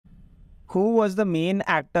Who was the main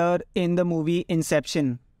actor in the movie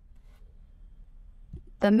Inception?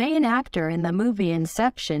 The main actor in the movie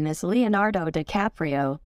Inception is Leonardo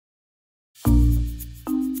DiCaprio.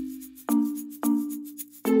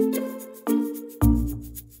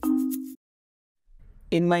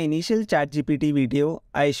 In my initial ChatGPT video,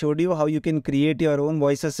 I showed you how you can create your own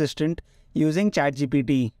voice assistant using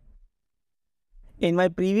ChatGPT. In my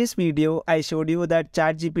previous video, I showed you that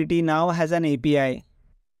ChatGPT now has an API.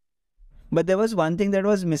 But there was one thing that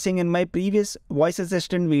was missing in my previous voice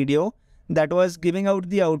assistant video, that was giving out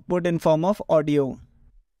the output in form of audio.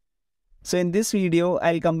 So in this video,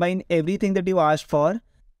 I'll combine everything that you asked for.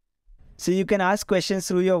 So you can ask questions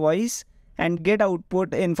through your voice and get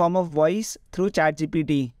output in form of voice through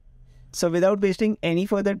ChatGPT. So without wasting any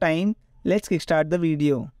further time, let's kickstart the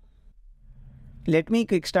video. Let me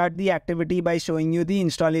kickstart the activity by showing you the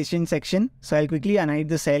installation section. So I'll quickly unhide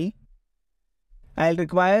the cell. I'll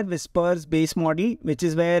require Whisper's base model, which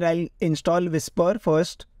is where I'll install Whisper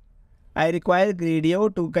first. I require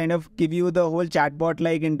Gradio to kind of give you the whole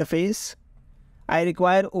chatbot-like interface. I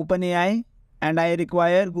require OpenAI and I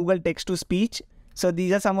require Google Text-to-Speech. So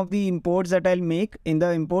these are some of the imports that I'll make in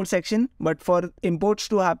the import section. But for imports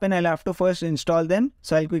to happen, I'll have to first install them.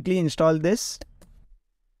 So I'll quickly install this.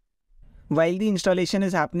 While the installation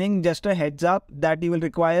is happening, just a heads up that you will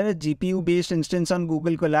require a GPU-based instance on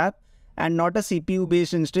Google Colab and not a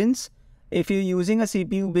CPU-based instance. If you're using a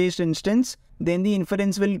CPU-based instance, then the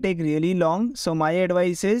inference will take really long. So my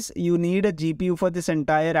advice is you need a GPU for this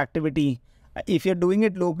entire activity. If you're doing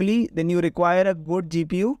it locally, then you require a good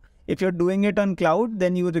GPU. If you're doing it on cloud,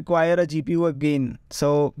 then you require a GPU again.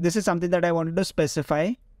 So this is something that I wanted to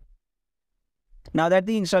specify. Now that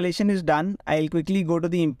the installation is done, I'll quickly go to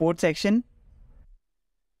the import section.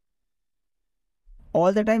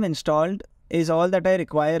 All that I've installed is all that I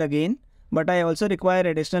require again. But I also require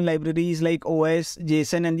additional libraries like OS,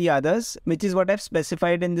 JSON and the others, which is what I've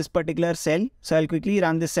specified in this particular cell. So I'll quickly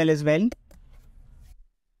run this cell as well.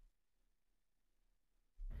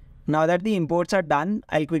 Now that the imports are done,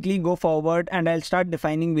 I'll quickly go forward and I'll start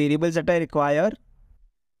defining variables that I require.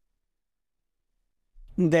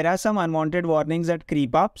 There are some unwanted warnings that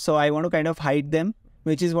creep up, so I want to kind of hide them,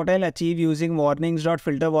 which is what I'll achieve using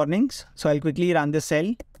warnings.filterWarnings. So I'll quickly run this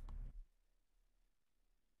cell.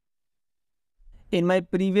 In my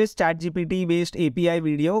previous ChatGPT based API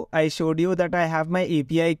video, I showed you that I have my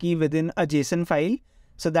API key within a JSON file.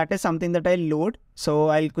 So that is something that I'll load. So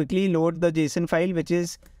I'll quickly load the JSON file, which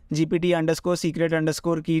is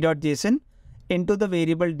gpt_secret_key.json into the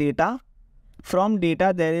variable data. From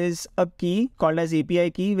data, there is a key called as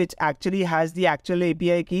API key, which actually has the actual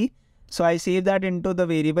API key. So I save that into the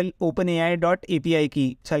variable OpenAI.API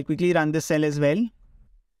key. So I'll quickly run this cell as well.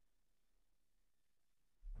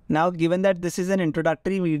 Now, given that this is an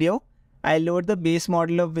introductory video, I'll load the base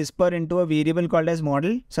model of Whisper into a variable called as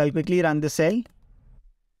model. So I'll quickly run the cell.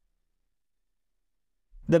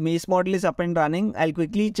 The base model is up and running. I'll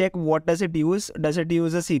quickly check what does it use. Does it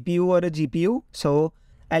use a CPU or a GPU? So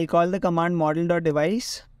I'll call the command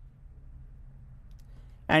model.device.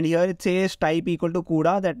 And here it says type equal to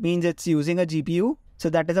CUDA. That means it's using a GPU. So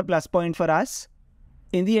that is a plus point for us.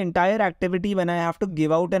 In the entire activity, when I have to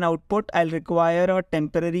give out an output, I'll require a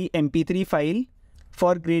temporary MP3 file.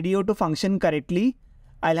 For Gradio to function correctly,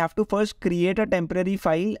 I'll have to first create a temporary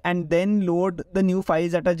file and then load the new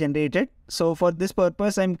files that are generated. So for this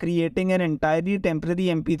purpose, I'm creating an entirely temporary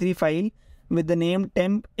MP3 file with the name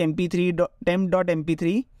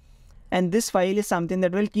temp.mp3. And this file is something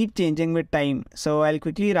that will keep changing with time. So I'll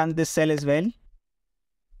quickly run this cell as well.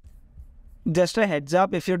 Just a heads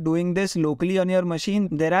up, if you're doing this locally on your machine,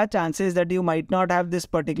 there are chances that you might not have this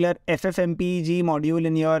particular FFmpeg module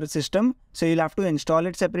in your system. So you'll have to install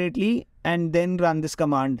it separately and then run this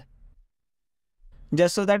command.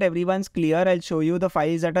 Just so that everyone's clear, I'll show you the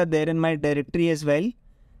files that are there in my directory as well.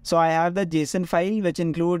 So I have the JSON file, which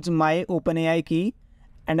includes my OpenAI key.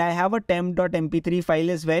 And I have a temp.mp3 file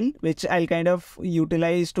as well, which I'll kind of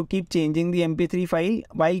utilize to keep changing the mp3 file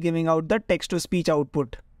while giving out the text-to-speech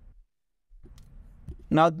output.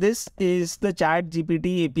 Now this is the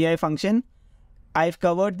ChatGPT API function. I've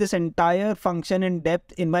covered this entire function in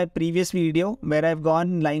depth in my previous video where I've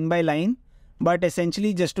gone line by line. But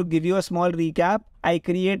essentially, just to give you a small recap, I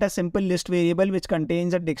create a simple list variable which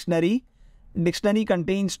contains a dictionary. Dictionary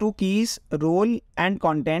contains two keys, role and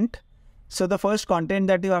content. So the first content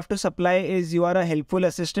that you have to supply is you are a helpful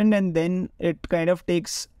assistant, and then it kind of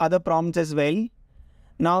takes other prompts as well.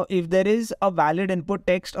 Now, if there is a valid input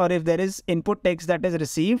text or if there is input text that is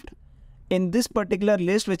received, in this particular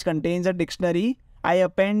list which contains a dictionary, I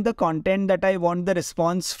append the content that I want the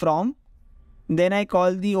response from. Then I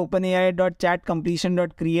call the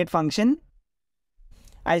OpenAI.chatCompletion.create function.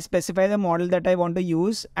 I specify the model that I want to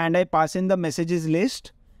use and I pass in the messages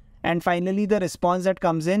list. And finally, the response that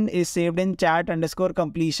comes in is saved in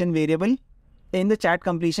chat_completion variable. In the chat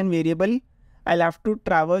completion variable, I'll have to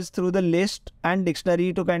traverse through the list and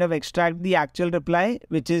dictionary to kind of extract the actual reply,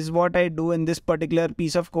 which is what I do in this particular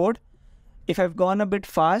piece of code. If I've gone a bit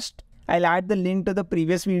fast, I'll add the link to the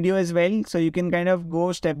previous video as well, so you can kind of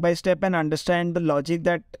go step by step and understand the logic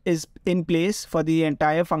that is in place for the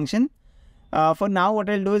entire function. For now, what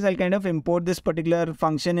I'll do is I'll kind of import this particular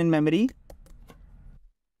function in memory.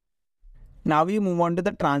 Now we move on to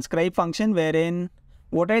the transcribe function, wherein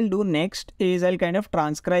what I'll do next is I'll kind of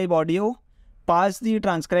transcribe audio, pass the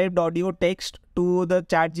transcribed audio text to the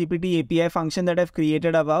ChatGPT API function that I've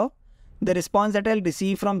created above. The response that I'll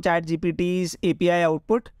receive from ChatGPT's API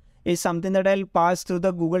output is something that I'll pass through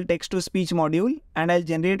the Google text-to-speech module, and I'll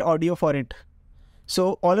generate audio for it.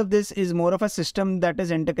 So all of this is more of a system that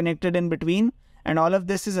is interconnected in between, and all of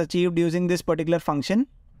this is achieved using this particular function.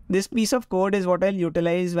 This piece of code is what I'll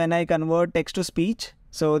utilize when I convert text-to-speech.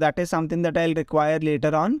 So that is something that I'll require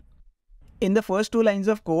later on. In the first 2 lines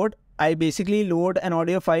of code, I basically load an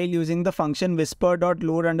audio file using the function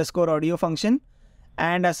whisper.load_audio function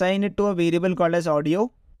and assign it to a variable called as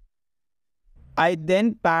audio. I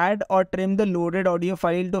then pad or trim the loaded audio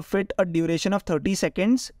file to fit a duration of 30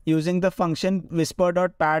 seconds using the function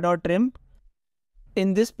whisper.pad_or_trim.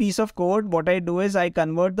 In this piece of code, what I do is I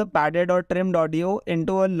convert the padded or trimmed audio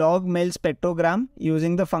into a log_mel spectrogram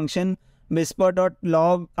using the function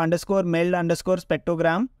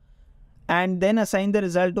whisper.log_mel_spectrogram and then assign the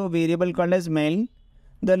result to a variable called as mel.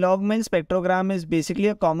 The log_mel spectrogram is basically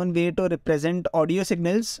a common way to represent audio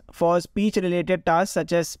signals for speech-related tasks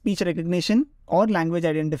such as speech recognition or language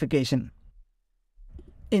identification.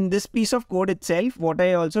 In this piece of code itself, what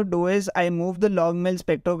I also do is I move the log_mel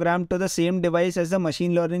spectrogram to the same device as the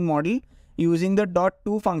machine learning model using the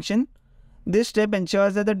 .to function. This step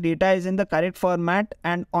ensures that the data is in the correct format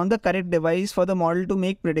and on the correct device for the model to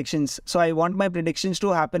make predictions. So I want my predictions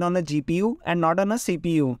to happen on a GPU and not on a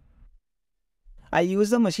CPU. I use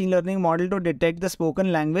the machine learning model to detect the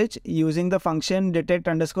spoken language using the function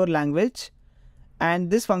detect_language. And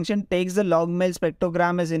this function takes the log_mel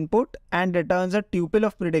spectrogram as input and returns a tuple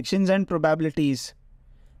of predictions and probabilities.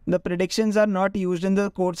 The predictions are not used in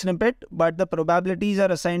the code snippet, but the probabilities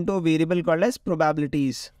are assigned to a variable called as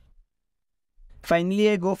probabilities.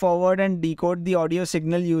 Finally, I go forward and decode the audio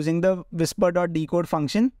signal using the whisper.decode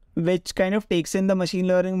function, which kind of takes in the machine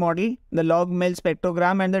learning model, the log_mel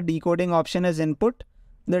spectrogram and the decoding option as input.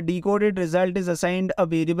 The decoded result is assigned a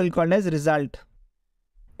variable called as result.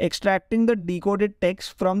 Extracting the decoded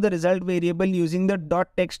text from the result variable using the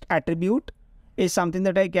 .text attribute is something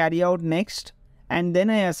that I carry out next, and then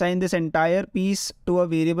I assign this entire piece to a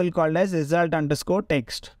variable called as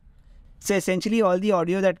result_text. So essentially all the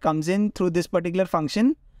audio that comes in through this particular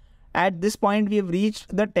function. At this point we have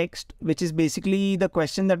reached the text, which is basically the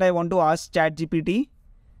question that I want to ask ChatGPT.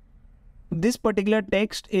 This particular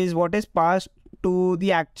text is what is passed to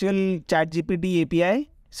the actual ChatGPT API.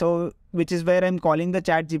 So which is where I'm calling the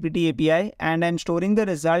ChatGPT API and I'm storing the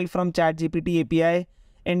result from ChatGPT API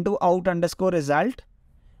into out_result.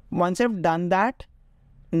 Once I've done that,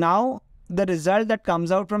 now the result that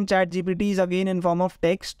comes out from ChatGPT is again in form of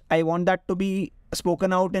text. I want that to be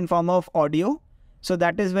spoken out in form of audio. So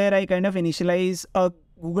that is where I kind of initialize a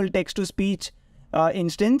Google text-to-speech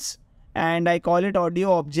instance and I call it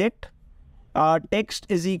audio object. Text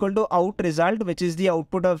is equal to out result, which is the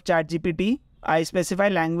output of ChatGPT. I specify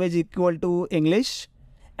language equal to English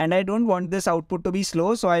and I don't want this output to be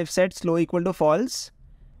slow, so I've set slow equal to false.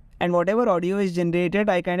 And whatever audio is generated,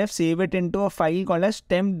 I kind of save it into a file called as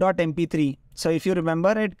temp.mp3. So if you remember,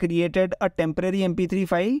 I created a temporary mp3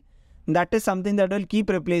 file. That is something that will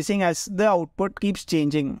keep replacing as the output keeps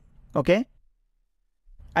changing. Okay.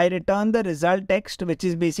 I return the result text, which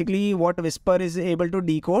is basically what Whisper is able to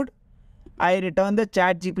decode. I return the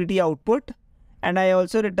ChatGPT output and I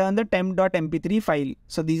also return the temp.mp3 file.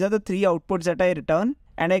 So these are the 3 outputs that I return,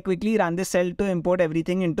 and I quickly run this cell to import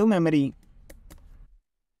everything into memory.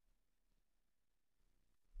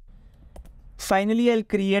 Finally, I'll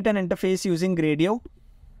create an interface using Gradio.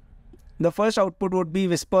 The first output would be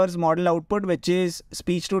Whisper's model output, which is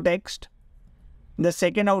speech to text. The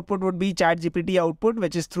second output would be ChatGPT output,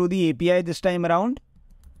 which is through the API this time around.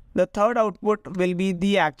 The third output will be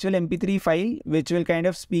the actual MP3 file, which will kind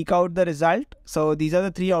of speak out the result. So these are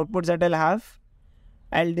the 3 outputs that I'll have.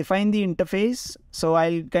 I'll define the interface. So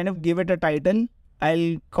I'll kind of give it a title.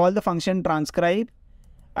 I'll call the function transcribe.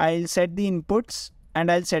 I'll set the inputs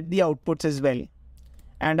and I'll set the outputs as well.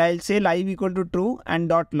 and I'll say live equal to true and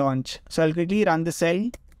dot launch. So I'll quickly run the cell.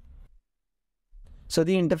 So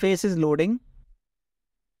the interface is loading.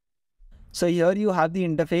 So here you have the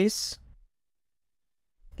interface.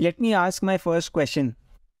 Let me ask my first question.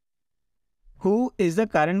 Who is the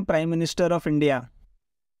current Prime Minister of India?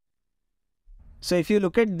 So if you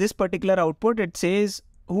look at this particular output, it says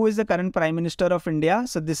who is the current Prime Minister of India.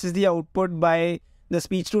 So this is the output by the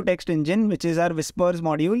speech to text engine, which is our Whispers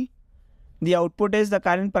module. The output is the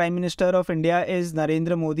current Prime Minister of India is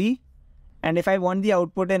Narendra Modi. And if I want the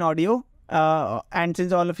output in audio, and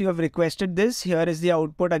since all of you have requested this, here is the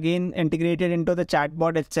output again integrated into the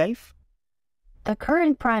chatbot itself. The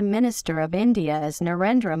current Prime Minister of India is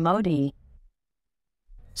Narendra Modi.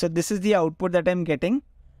 So this is the output that I'm getting.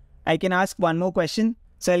 I can ask one more question.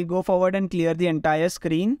 So I'll go forward and clear the entire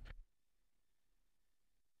screen.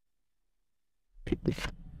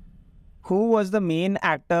 Who was the main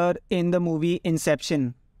actor in the movie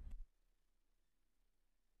Inception?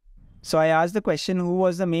 So I asked the question, who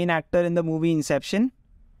was the main actor in the movie Inception?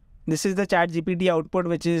 This is the ChatGPT output,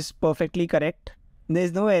 which is perfectly correct.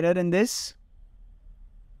 There's no error in this.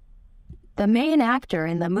 The main actor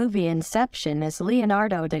in the movie Inception is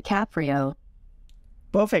Leonardo DiCaprio.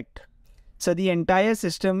 Perfect. So the entire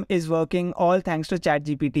system is working all thanks to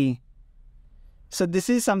ChatGPT. So this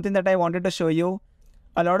is something that I wanted to show you.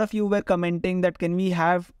 A lot of you were commenting that can we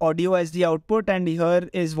have audio as the output, and here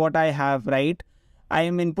is what I have, right? I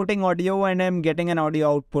am inputting audio and I'm getting an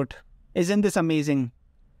audio output. Isn't this amazing?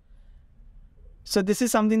 So this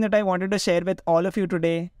is something that I wanted to share with all of you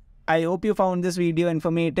today. I hope you found this video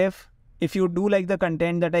informative. If you do like the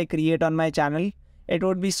content that I create on my channel, it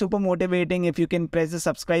would be super motivating if you can press the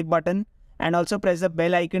subscribe button and also press the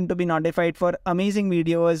bell icon to be notified for amazing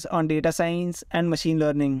videos on data science and machine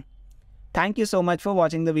learning. Thank you so much for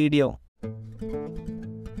watching the video.